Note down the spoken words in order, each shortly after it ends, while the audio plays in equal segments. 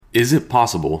Is it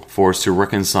possible for us to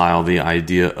reconcile the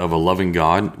idea of a loving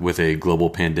God with a global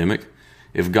pandemic?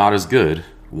 If God is good,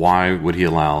 why would he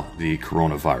allow the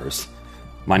coronavirus?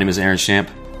 My name is Aaron Shamp.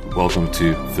 Welcome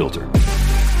to Filter.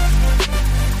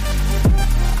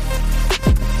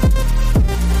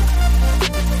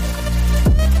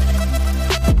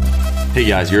 Hey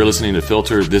guys, you're listening to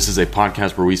Filter. This is a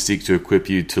podcast where we seek to equip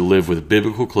you to live with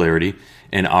biblical clarity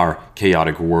in our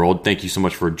chaotic world. Thank you so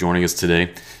much for joining us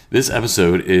today. This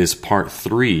episode is part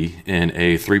 3 in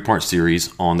a 3-part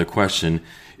series on the question,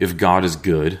 if God is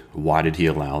good, why did he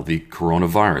allow the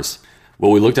coronavirus? What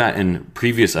we looked at in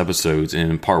previous episodes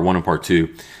in part 1 and part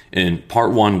 2. In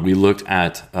part 1, we looked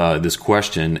at this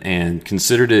question and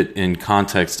considered it in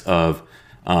context of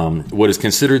what is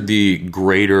considered the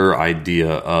greater idea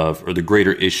of, or the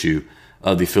greater issue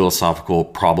of the philosophical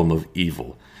problem of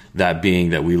evil. That being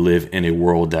that we live in a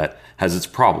world that has its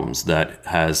problems, that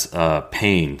has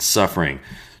pain, suffering,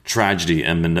 tragedy,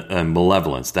 and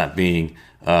malevolence. That being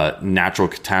natural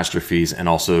catastrophes and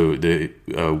also the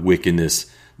wickedness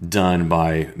done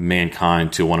by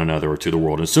mankind to one another or to the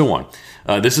world and so on.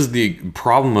 This is the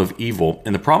problem of evil,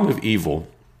 and the problem of evil,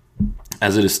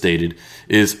 as it is stated,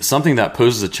 is something that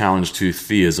poses a challenge to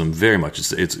theism very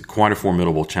much. It's quite a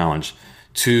formidable challenge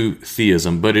to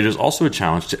theism, but it is also a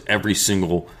challenge to every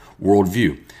single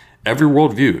worldview. Every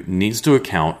worldview needs to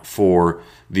account for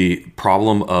the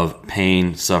problem of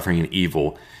pain, suffering, and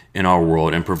evil in our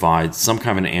world and provide some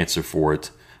kind of an answer for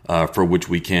it, for which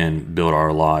we can build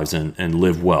our lives and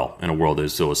live well in a world that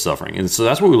is still suffering. And so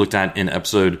that's what we looked at in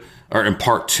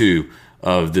part 2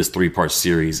 of this 3-part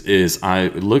series. Is I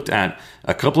looked at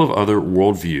a couple of other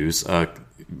worldviews.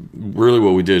 Really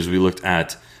what we did is we looked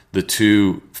at the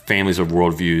 2 families of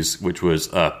worldviews, which was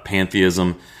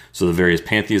pantheism, so the various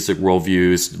pantheistic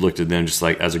worldviews, looked at them just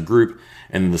like as a group,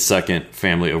 and then the second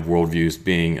family of worldviews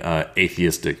being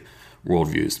atheistic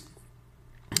worldviews.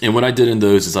 And what I did in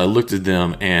those is I looked at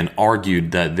them and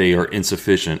argued that they are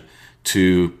insufficient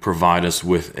to provide us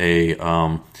with a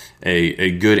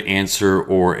good answer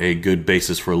or a good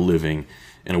basis for living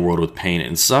in a world with pain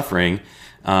and suffering.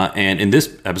 And in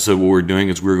this episode, what we're doing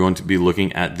is we're going to be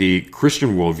looking at the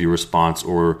Christian worldview response,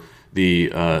 or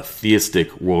the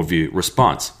theistic worldview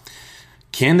response.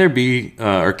 Can there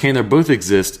both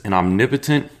exist an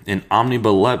omnipotent and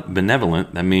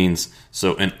omnibenevolent, that means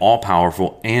so an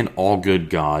all-powerful and all-good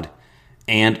God,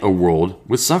 and a world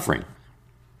with suffering?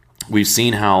 We've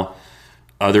seen how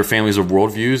other families of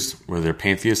worldviews, whether they're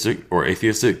pantheistic or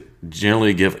atheistic,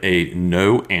 generally give a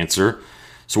no answer.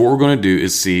 So what we're going to do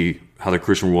is see how the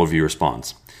Christian worldview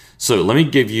responds. So let me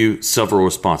give you several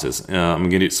responses. I'm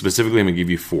going to give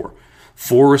you 4.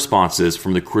 4 responses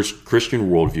from the Christian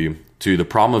worldview to the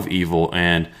problem of evil,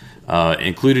 and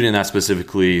included in that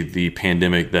specifically the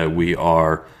pandemic that we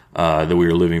are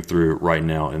living through right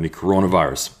now, in the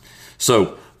coronavirus.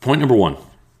 So point number 1.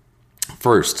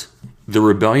 First, the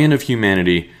rebellion of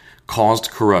humanity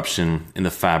caused corruption in the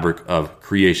fabric of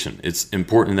creation. It's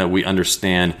important that we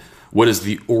understand what is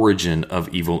the origin of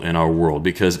evil in our world,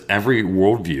 because every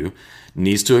worldview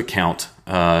needs to account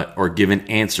or give an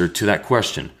answer to that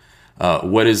question.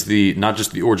 What is not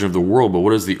just the origin of the world, but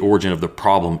what is the origin of the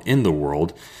problem in the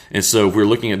world? And so if we're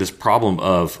looking at this problem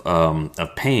of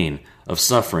pain, of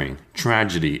suffering,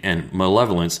 tragedy, and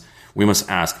malevolence, we must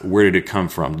ask, where did it come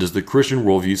from? Does the Christian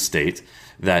worldview state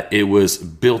that it was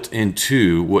built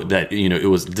into it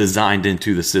was designed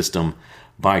into the system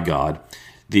by God?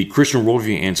 The Christian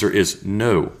worldview answer is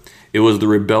no. It was the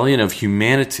rebellion of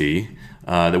humanity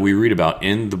that we read about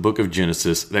in the book of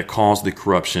Genesis that caused the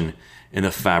corruption in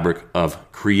the fabric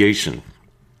of creation.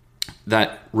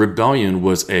 That rebellion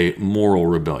was a moral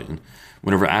rebellion.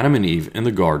 Whenever Adam and Eve in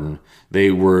the garden, they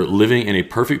were living in a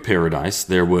perfect paradise.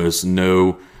 There was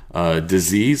no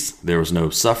disease, there was no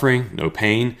suffering, no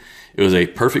pain. It was a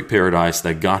perfect paradise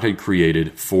that God had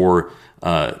created for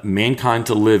mankind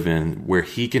to live in, where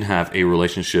he can have a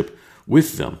relationship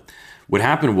with them. What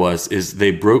happened is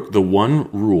they broke the one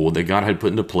rule that God had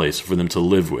put into place for them to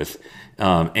live with.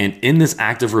 And in this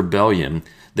act of rebellion,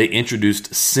 they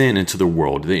introduced sin into the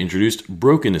world. They introduced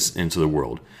brokenness into the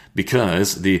world,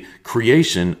 because the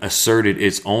creation asserted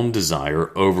its own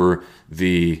desire over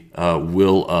the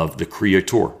will of the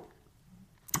Creator.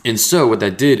 And so what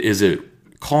that did is it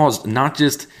caused not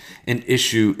just an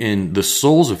issue in the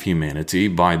souls of humanity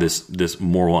by this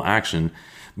moral action,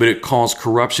 but it caused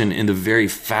corruption in the very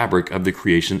fabric of the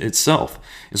creation itself.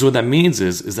 And so what that means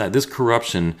is that this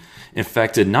corruption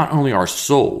infected not only our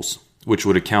souls, which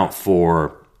would account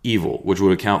for evil, which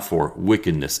would account for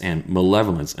wickedness and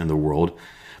malevolence in the world,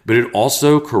 but it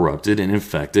also corrupted and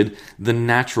infected the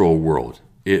natural world.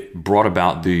 it brought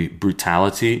about the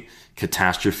brutality,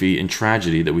 catastrophe, and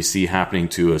tragedy that we see happening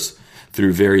to us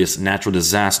through various natural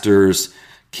disasters,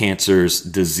 cancers,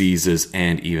 diseases,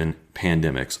 and even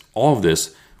pandemics. All of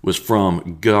this was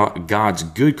from God's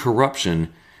good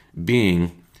corruption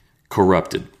being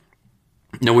corrupted.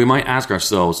 Now, we might ask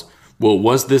ourselves, well,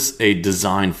 was this a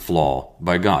design flaw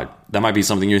by God? That might be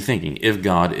something you're thinking. If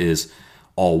God is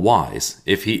all wise,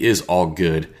 if he is all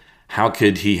good, how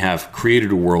could he have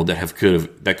created a world that could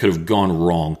have gone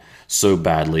wrong so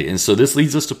badly? And so this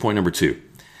leads us to point number 2.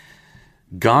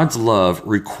 God's love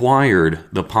required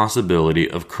the possibility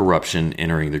of corruption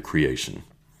entering the creation.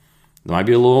 That might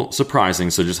be a little surprising,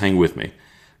 so just hang with me.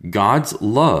 God's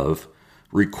love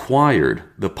required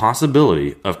the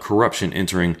possibility of corruption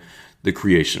entering the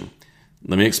creation.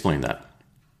 Let me explain that.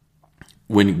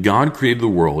 When God created the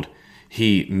world,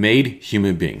 he made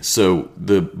human beings. So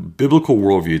the biblical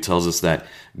worldview tells us that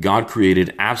God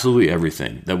created absolutely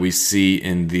everything that we see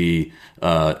in the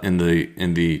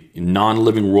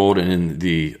non-living world and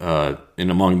in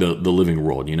among the living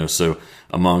world. So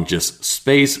among just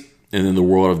space and then the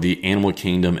world of the animal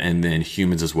kingdom and then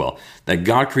humans as well. That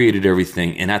God created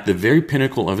everything, and at the very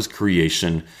pinnacle of his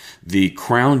creation, the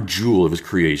crown jewel of his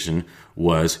creation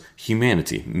was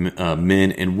humanity,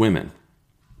 men and women.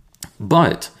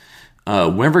 But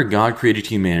whenever God created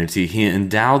humanity, he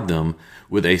endowed them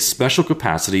with a special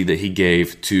capacity that he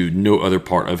gave to no other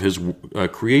part of his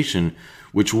creation,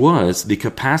 which was the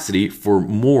capacity for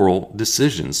moral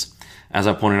decisions. As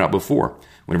I pointed out before,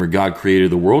 whenever God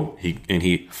created the world,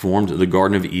 he formed the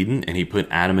Garden of Eden, and he put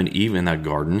Adam and Eve in that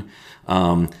garden.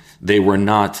 They were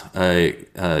not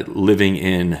living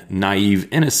in naive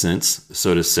innocence,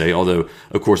 so to say, although,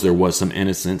 of course, there was some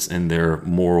innocence in their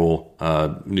moral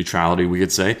neutrality, we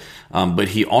could say. But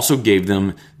he also gave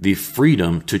them the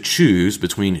freedom to choose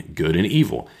between good and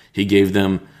evil. He gave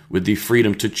them with the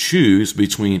freedom to choose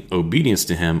between obedience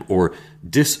to him or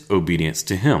disobedience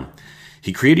to him.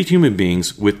 He created human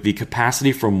beings with the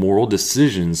capacity for moral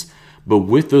decisions, but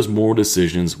with those moral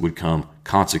decisions would come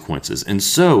consequences. And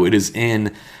so it is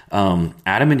in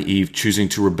Adam and Eve choosing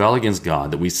to rebel against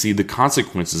God that we see the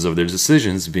consequences of their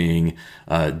decisions being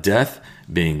death,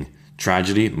 being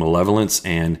tragedy, malevolence,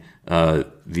 and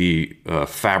the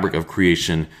fabric of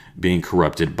creation being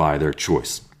corrupted by their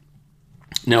choice.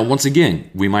 Now, once again,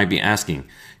 we might be asking,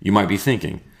 you might be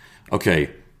thinking,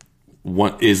 okay,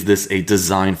 what is this a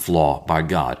design flaw by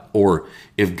God? Or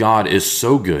if God is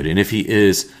so good and if he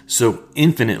is so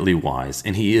infinitely wise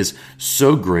and he is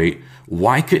so great,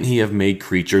 why couldn't he have made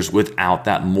creatures without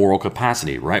that moral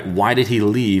capacity, right? Why did he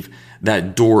leave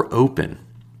that door open?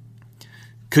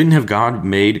 Couldn't have God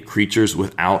made creatures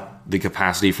without the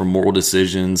capacity for moral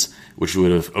decisions, which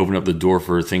would have opened up the door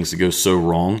for things to go so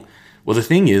wrong? Well, the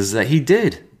thing is that he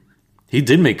did. He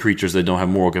did make creatures that don't have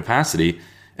moral capacity,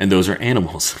 and those are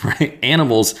animals, right?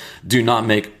 Animals do not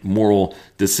make moral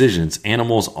decisions.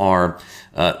 Animals are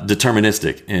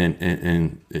deterministic,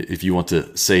 and if you want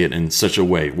to say it in such a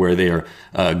way, where they are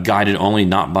guided only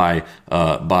not by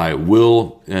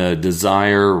will,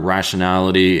 desire,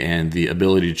 rationality, and the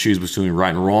ability to choose between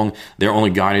right and wrong. They're only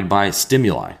guided by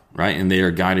stimuli, right? And they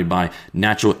are guided by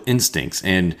natural instincts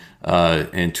and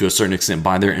to a certain extent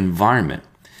by their environment.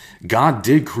 God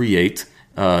did create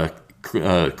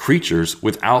creatures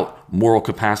without moral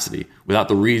capacity, without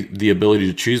the ability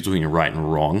to choose between right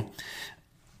and wrong.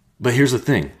 But here's the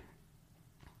thing.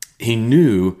 He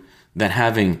knew that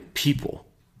having people,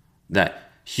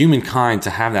 that humankind to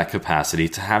have that capacity,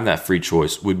 to have that free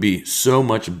choice would be so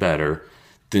much better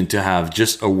than to have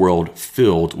just a world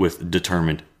filled with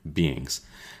determined beings.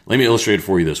 Let me illustrate it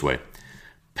for you this way.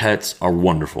 Pets are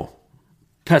wonderful.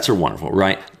 Pets are wonderful,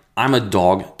 right? I'm a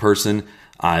dog person.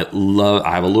 I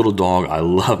have a little dog. I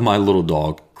love my little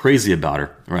dog. Crazy about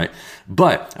her, right?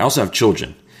 But I also have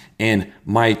children. And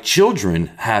my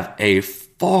children have a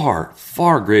far,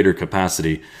 far greater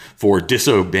capacity for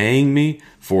disobeying me,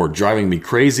 for driving me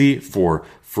crazy, for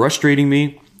frustrating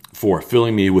me, for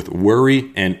filling me with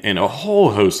worry and a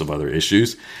whole host of other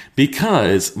issues,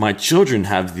 because my children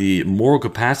have the moral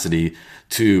capacity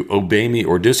to obey me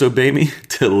or disobey me,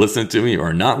 to listen to me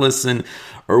or not listen,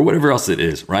 or whatever else it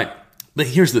is, right? But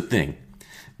here's the thing.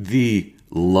 The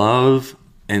love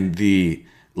and the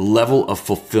level of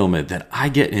fulfillment that I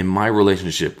get in my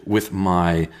relationship with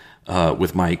my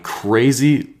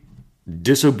crazy,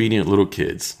 disobedient little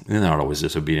kids, and they're not always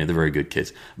disobedient, they're very good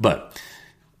kids, but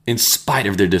in spite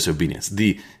of their disobedience,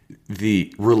 the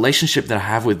relationship that I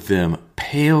have with them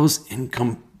pales in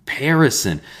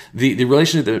comparison. The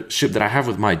relationship that I have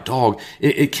with my dog,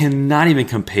 it cannot even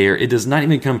compare. It does not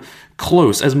even come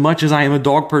close. As much as I am a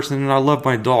dog person and I love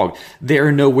my dog, they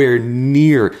are nowhere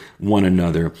near one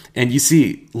another. And you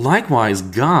see, likewise,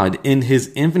 God, in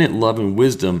his infinite love and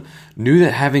wisdom, knew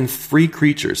that having free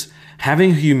creatures,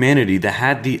 having humanity that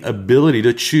had the ability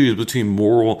to choose between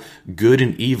moral good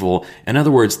and evil, in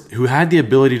other words, who had the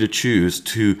ability to choose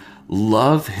to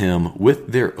love him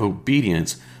with their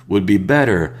obedience, would be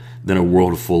better than a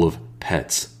world full of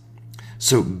pets.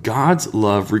 So God's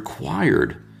love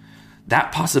required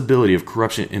that possibility of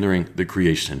corruption entering the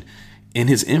creation. In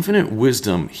his infinite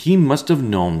wisdom, he must have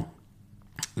known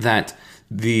that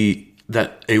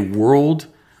a world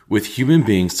with human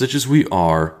beings such as we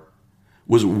are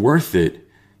was worth it,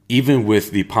 even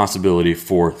with the possibility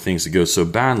for things to go so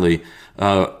badly,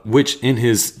 which in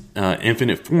his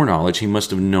infinite foreknowledge, he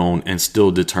must have known and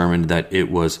still determined that it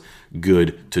was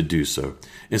good to do so.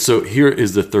 And so here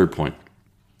is the third point.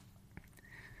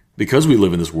 Because we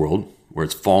live in this world where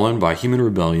it's fallen by human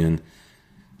rebellion,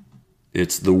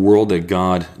 it's the world that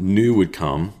God knew would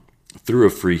come through a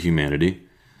free humanity.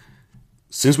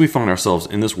 Since we find ourselves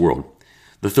in this world,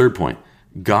 the third point,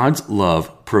 God's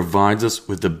love provides us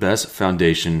with the best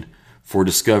foundation for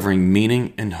discovering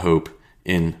meaning and hope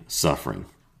in suffering.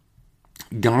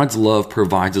 God's love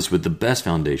provides us with the best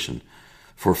foundation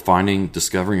for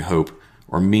discovering hope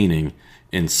or meaning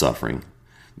in suffering.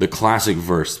 The classic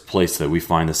place that we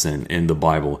find this in the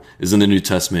Bible is in the New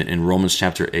Testament in Romans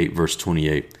chapter 8, verse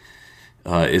 28.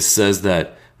 It says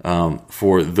that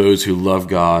for those who love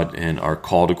God and are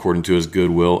called according to his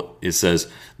good will, it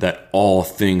says that all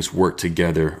things work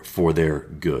together for their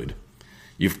good.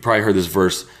 You've probably heard this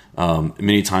verse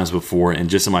many times before, and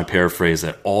just in my paraphrase,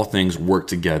 that all things work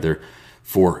together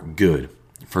for good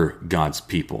for God's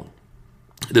people.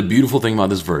 The beautiful thing about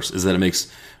this verse is that it makes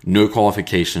no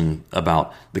qualification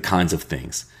about the kinds of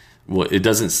things. Well, it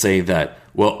doesn't say that,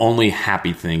 only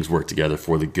happy things work together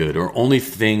for the good, or only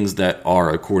things that are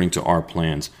according to our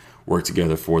plans work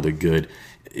together for the good.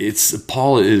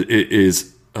 Paul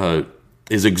is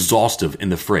exhaustive in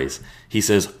the phrase. He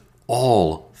says,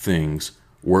 all things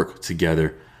work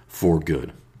together for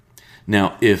good.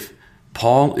 Now, if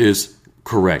Paul is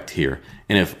correct here,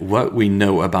 and if what we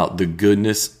know about the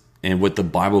goodness and what the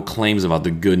Bible claims about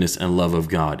the goodness and love of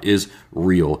God is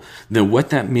real, then what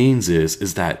that means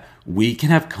is that we can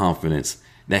have confidence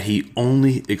that he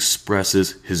only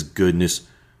expresses his goodness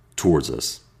towards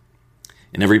us.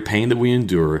 In every pain that we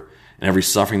endure, and every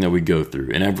suffering that we go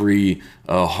through, and every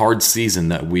hard season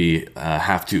that we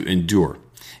have to endure,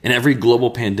 in every global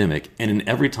pandemic, and in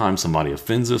every time somebody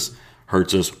offends us,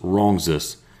 hurts us, wrongs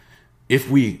us, if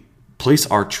we place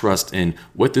our trust in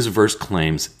what this verse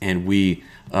claims, and we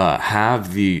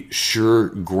have the sure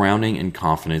grounding and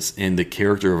confidence in the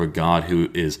character of a God who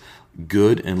is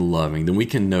good and loving, then we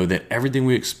can know that everything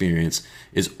we experience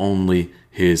is only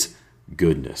his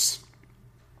goodness.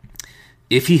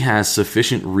 If he has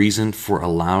sufficient reason for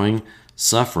allowing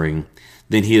suffering,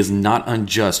 then he is not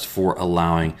unjust for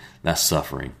allowing that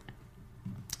suffering.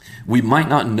 We might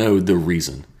not know the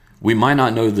reason. We might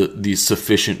not know the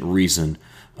sufficient reason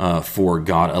for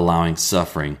God allowing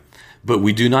suffering, but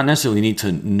we do not necessarily need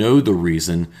to know the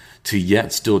reason to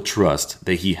yet still trust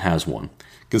that he has one.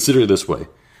 Consider it this way.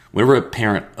 Whenever a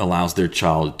parent allows their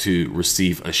child to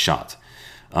receive a shot,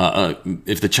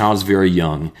 if the child is very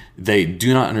young, they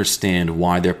do not understand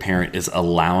why their parent is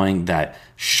allowing that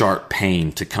sharp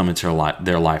pain to come into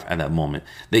their life at that moment.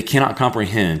 They cannot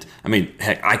comprehend. I mean,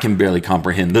 heck, I can barely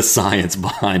comprehend the science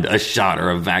behind a shot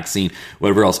or a vaccine,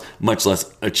 whatever else, much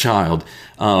less a child.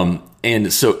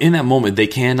 And so in that moment, they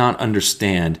cannot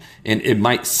understand, and it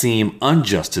might seem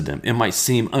unjust to them. It might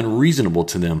seem unreasonable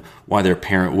to them why their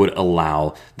parent would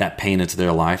allow that pain into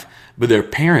their life. But their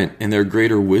parent, in their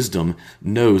greater wisdom,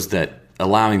 knows that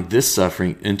allowing this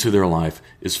suffering into their life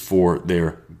is for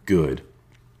their good.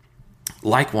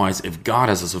 Likewise, if God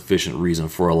has a sufficient reason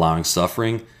for allowing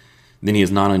suffering, then he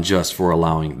is not unjust for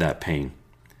allowing that pain.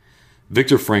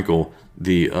 Viktor Frankl,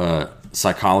 the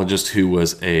psychologist who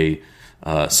was a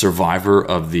survivor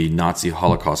of the Nazi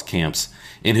Holocaust camps,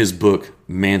 in his book,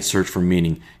 Man's Search for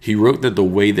Meaning, he wrote that the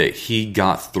way that he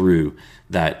got through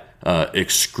that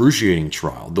excruciating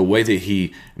trial, the way that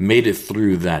he made it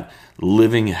through that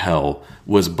living hell,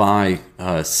 was by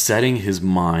setting his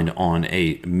mind on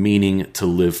a meaning to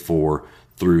live for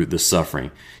through the suffering.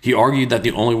 He argued that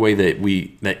the only way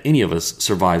that any of us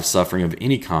survive suffering of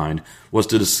any kind was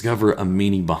to discover a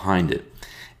meaning behind it.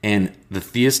 And in a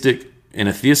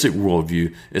theistic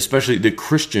worldview, especially the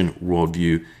Christian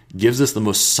worldview, gives us the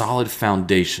most solid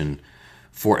foundation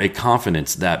for a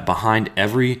confidence that behind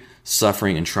every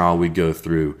suffering and trial we go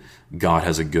through, God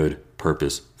has a good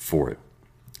purpose for it.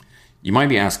 You might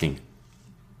be asking,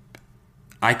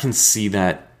 I can see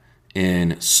that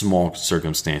in small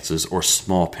circumstances or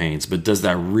small pains, but does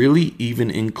that really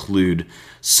even include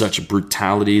such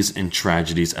brutalities and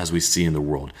tragedies as we see in the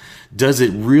world? Does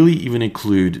it really even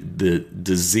include the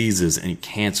diseases and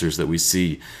cancers that we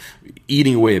see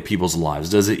eating away at people's lives?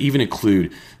 Does it even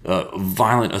include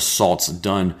violent assaults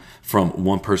done from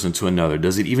one person to another?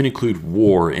 Does it even include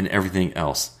war and everything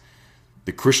else?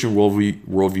 The Christian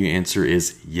worldview answer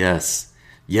is yes.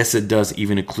 Yes, it does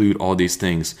even include all these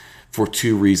things for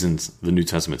two reasons, the New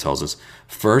Testament tells us.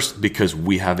 First, because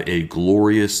we have a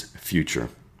glorious future.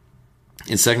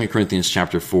 In 2 Corinthians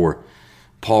chapter 4,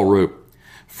 Paul wrote,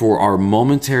 "For our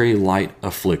momentary light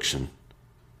affliction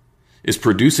is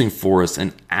producing for us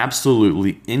an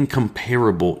absolutely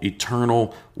incomparable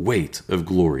eternal weight of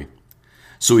glory.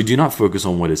 So we do not focus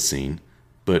on what is seen,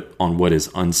 but on what is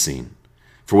unseen.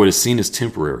 For what is seen is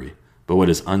temporary, but what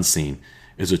is unseen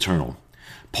is eternal."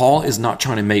 Paul is not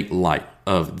trying to make light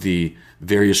of the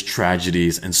various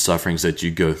tragedies and sufferings that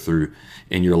you go through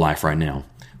in your life right now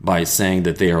by saying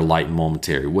that they are light and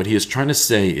momentary. What he is trying to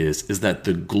say is that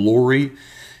the glory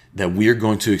that we are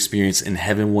going to experience in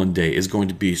heaven one day is going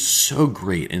to be so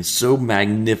great and so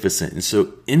magnificent and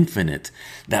so infinite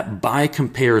that by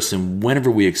comparison,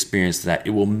 whenever we experience that,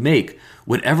 it will make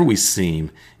whatever we see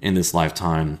in this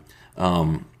lifetime,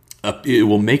 it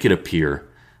will make it appear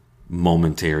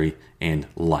momentary and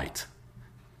light.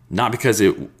 Not because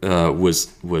it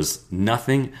was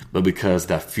nothing, but because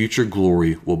that future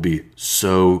glory will be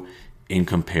so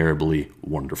incomparably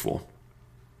wonderful.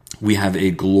 We have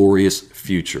a glorious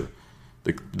future,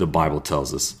 the Bible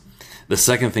tells us. The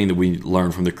second thing that we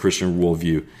learn from the Christian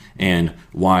worldview and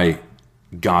why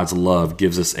God's love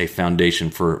gives us a foundation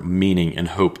for meaning and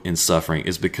hope in suffering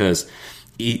is because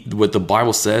what the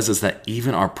Bible says is that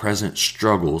even our present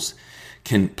struggles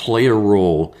can play a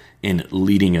role in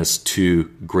leading us to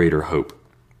greater hope.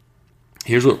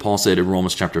 Here's what Paul said in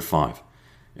Romans chapter 5.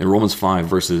 In Romans 5,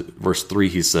 verse 3,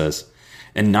 he says,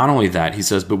 and not only that, he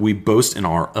says, but we boast in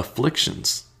our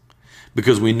afflictions,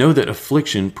 because we know that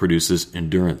affliction produces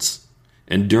endurance.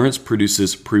 Endurance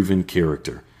produces proven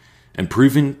character, and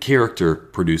proven character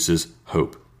produces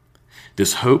hope.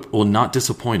 This hope will not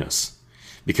disappoint us,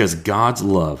 because God's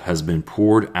love has been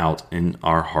poured out in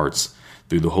our hearts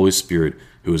through the Holy Spirit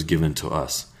who is given to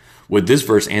us. What this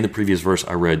verse and the previous verse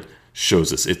I read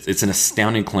shows us, it's an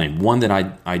astounding claim, one that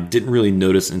I didn't really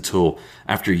notice until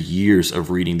after years of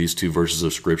reading these two verses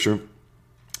of Scripture,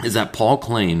 is that Paul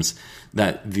claims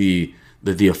that the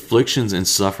afflictions and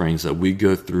sufferings that we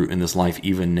go through in this life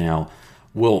even now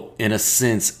will, in a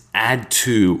sense, add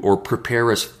to or prepare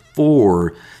us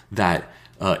for that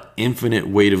infinite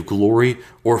weight of glory,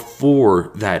 or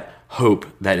for that hope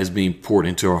that is being poured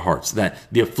into our hearts, that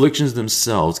the afflictions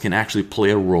themselves can actually play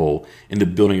a role in the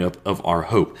building up of our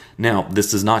hope. Now,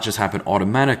 this does not just happen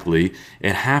automatically.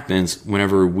 It happens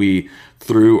whenever we,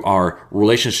 through our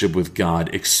relationship with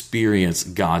God, experience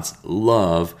God's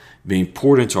love being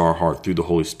poured into our heart through the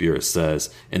Holy Spirit, says,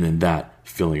 and then that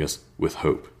filling us with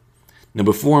hope. Now,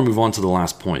 before I move on to the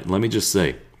last point, let me just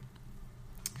say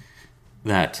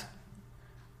that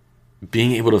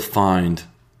being able to find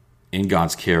in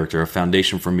God's character a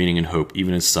foundation for meaning and hope,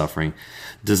 even in suffering,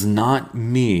 does not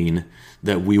mean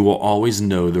that we will always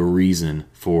know the reason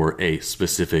for a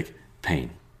specific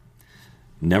pain.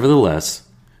 Nevertheless,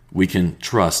 we can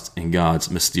trust in God's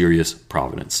mysterious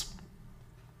providence.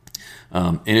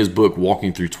 In his book,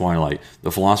 Walking Through Twilight,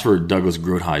 the philosopher Douglas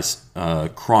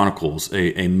Groothuis chronicles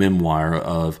a memoir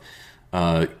of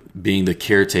being the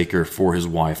caretaker for his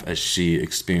wife as she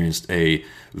experienced a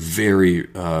very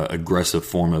aggressive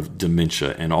form of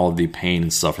dementia and all of the pain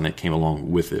and suffering that came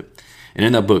along with it. And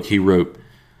in that book, he wrote,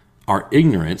 our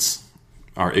ignorance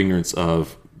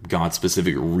of God's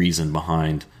specific reason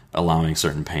behind allowing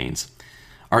certain pains.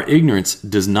 Our ignorance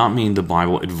does not mean the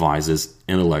Bible advises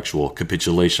intellectual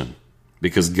capitulation,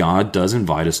 because God does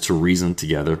invite us to reason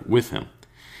together with him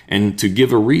and to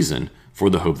give a reason for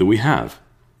the hope that we have.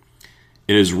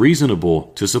 It is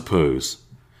reasonable to suppose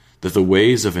that the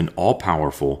ways of an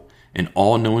all-powerful and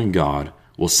all-knowing God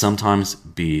will sometimes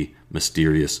be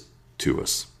mysterious to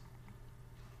us.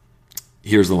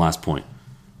 Here's the last point.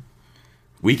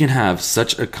 We can have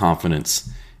such a confidence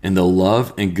in the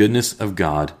love and goodness of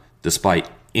God despite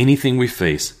anything we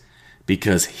face,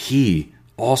 because he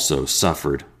also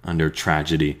suffered under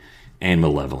tragedy and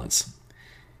malevolence.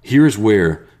 Here's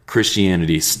where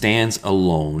Christianity stands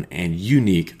alone and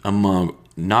unique among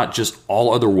not just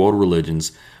all other world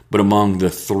religions, but among the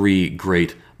three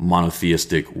great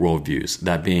monotheistic worldviews,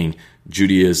 that being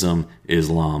Judaism,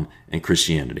 Islam, and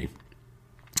Christianity.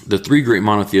 The three great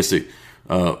monotheistic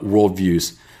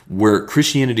worldviews Where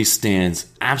Christianity stands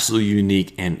absolutely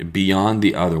unique and beyond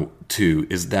the other two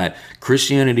is that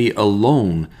Christianity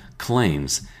alone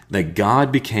claims that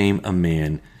God became a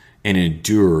man and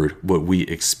endured what we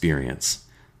experience.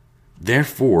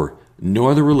 Therefore, no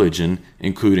other religion,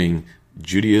 including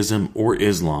Judaism or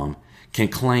Islam, can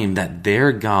claim that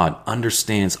their God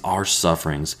understands our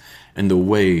sufferings in the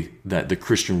way that the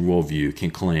Christian worldview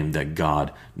can claim that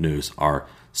God knows our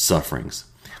sufferings.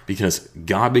 Because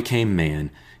God became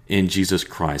man in Jesus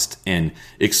Christ and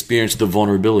experienced the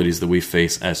vulnerabilities that we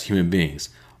face as human beings.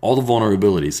 All the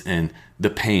vulnerabilities and the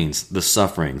pains, the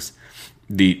sufferings,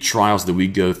 the trials that we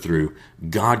go through,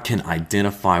 God can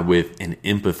identify with and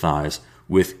empathize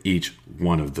with each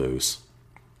one of those.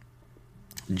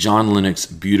 John Lennox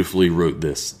beautifully wrote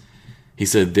this. He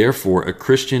said, "Therefore, a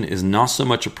Christian is not so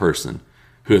much a person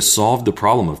who has solved the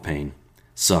problem of pain,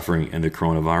 suffering, and the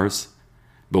coronavirus,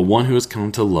 but one who has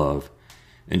come to love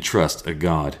and trust a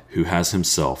God who has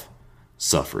himself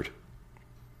suffered."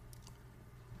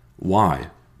 Why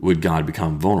would God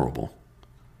become vulnerable?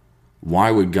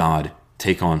 Why would God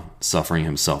take on suffering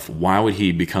himself? Why would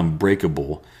he become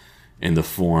breakable in the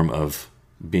form of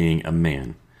being a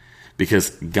man? Because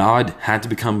God had to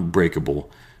become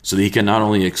breakable so that he can not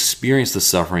only experience the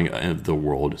suffering of the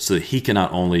world, so that he can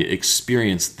not only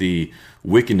experience the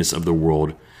wickedness of the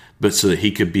world, but so that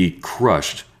he could be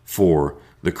crushed for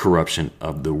the corruption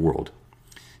of the world.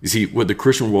 You see, what the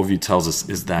Christian worldview tells us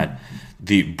is that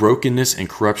the brokenness and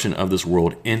corruption of this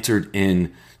world entered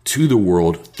into the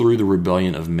world through the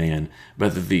rebellion of man,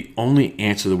 but that the only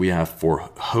answer that we have for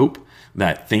hope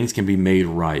that things can be made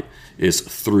right is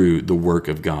through the work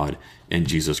of God in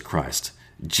Jesus Christ.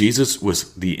 Jesus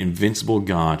was the invincible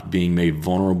God being made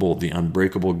vulnerable, the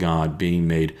unbreakable God being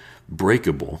made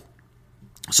breakable,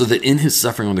 so that in his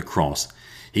suffering on the cross,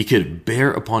 he could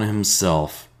bear upon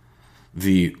himself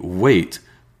the weight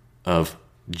of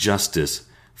justice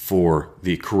for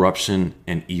the corruption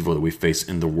and evil that we face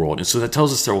in the world. And so that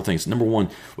tells us several things. Number one,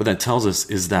 what that tells us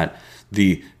is that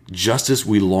the justice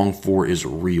we long for is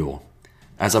real.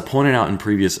 As I pointed out in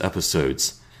previous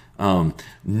episodes,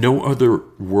 no other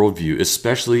worldview,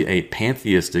 especially a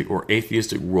pantheistic or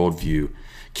atheistic worldview,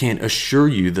 can assure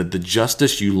you that the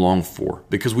justice you long for,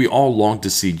 because we all long to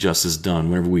see justice done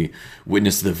whenever we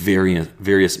witness the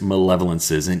various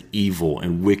malevolences and evil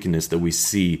and wickedness that we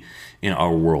see in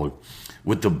our world.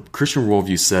 What the Christian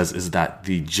worldview says is that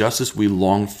the justice we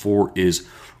long for is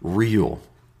real.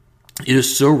 It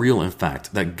is so real, in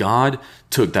fact, that God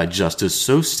took that justice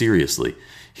so seriously.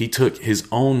 He took his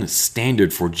own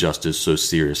standard for justice so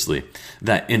seriously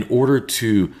that in order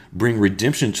to bring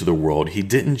redemption to the world, he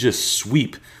didn't just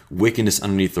sweep wickedness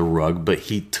underneath the rug, but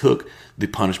he took the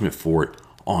punishment for it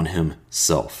on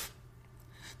himself.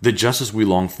 The justice we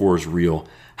long for is real.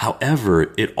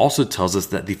 However, it also tells us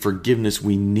that the forgiveness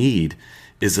we need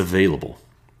is available.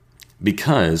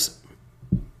 Because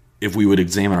if we would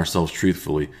examine ourselves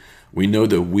truthfully, we know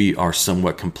that we are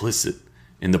somewhat complicit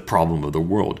in the problem of the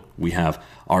world. We have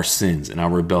our sins and our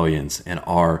rebellions and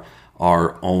our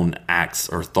own acts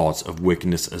or thoughts of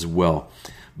wickedness as well.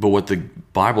 But what the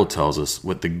Bible tells us,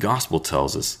 what the gospel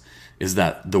tells us, is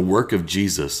that the work of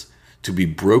Jesus to be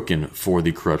broken for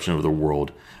the corruption of the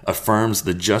world affirms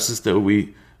the justice that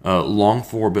we long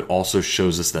for, but also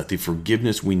shows us that the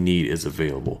forgiveness we need is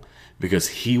available because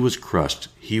he was crushed,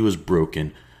 he was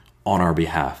broken on our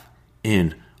behalf,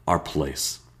 in our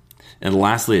place. And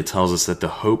lastly, it tells us that the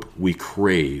hope we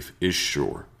crave is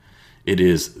sure. It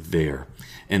is there.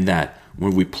 And that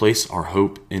when we place our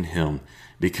hope in him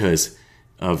because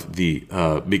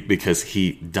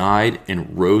he died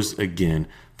and rose again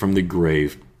from the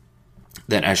grave,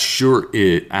 that as sure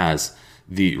as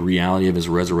the reality of his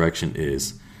resurrection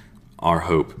is, our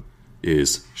hope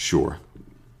is sure.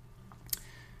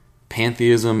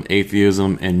 Pantheism,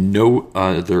 atheism, and no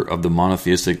other of the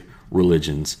monotheistic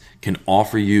religions can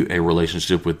offer you a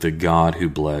relationship with the God who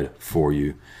bled for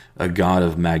you, a God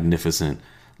of magnificent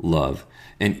love.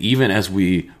 And even as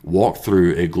we walk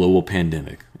through a global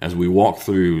pandemic, as we walk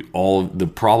through all the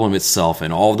problem itself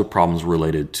and all of the problems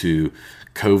related to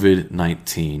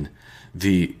COVID-19,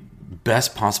 the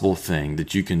best possible thing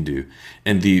that you can do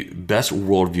and the best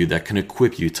worldview that can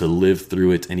equip you to live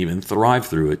through it and even thrive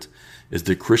through it is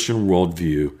the Christian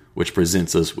worldview, which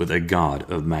presents us with a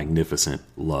God of magnificent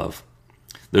love.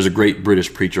 There's a great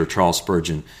British preacher, Charles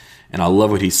Spurgeon, and I love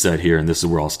what he said here, and this is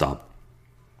where I'll stop.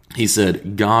 He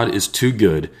said, "God is too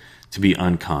good to be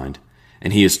unkind,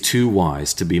 and he is too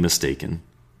wise to be mistaken.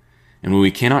 And when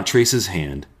we cannot trace his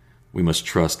hand, we must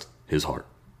trust his heart."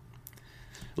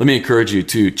 Let me encourage you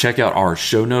to check out our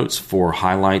show notes for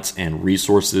highlights and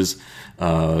resources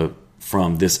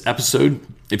from this episode.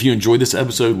 If you enjoyed this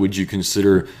episode, would you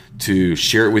consider to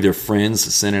share it with your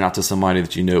friends, send it out to somebody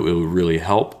that you know it would really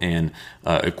help and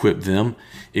equip them?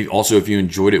 If you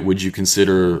enjoyed it, would you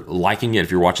consider liking it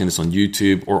if you're watching this on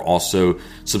YouTube, or also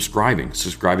subscribing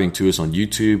to us on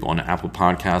YouTube, on Apple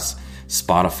Podcasts,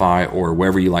 Spotify, or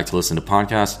wherever you like to listen to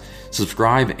podcasts?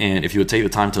 Subscribe, and if you would take the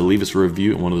time to leave us a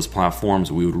review on one of those platforms,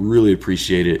 we would really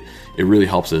appreciate it. It really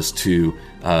helps us to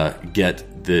get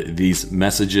these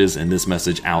messages and this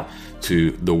message out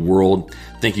to the world.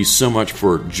 Thank you so much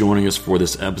for joining us for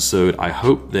this episode. I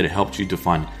hope that it helped you to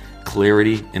find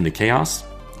clarity in the chaos.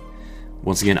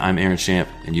 Once again, I'm Aaron Champ,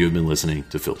 and you have been listening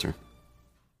to Filter.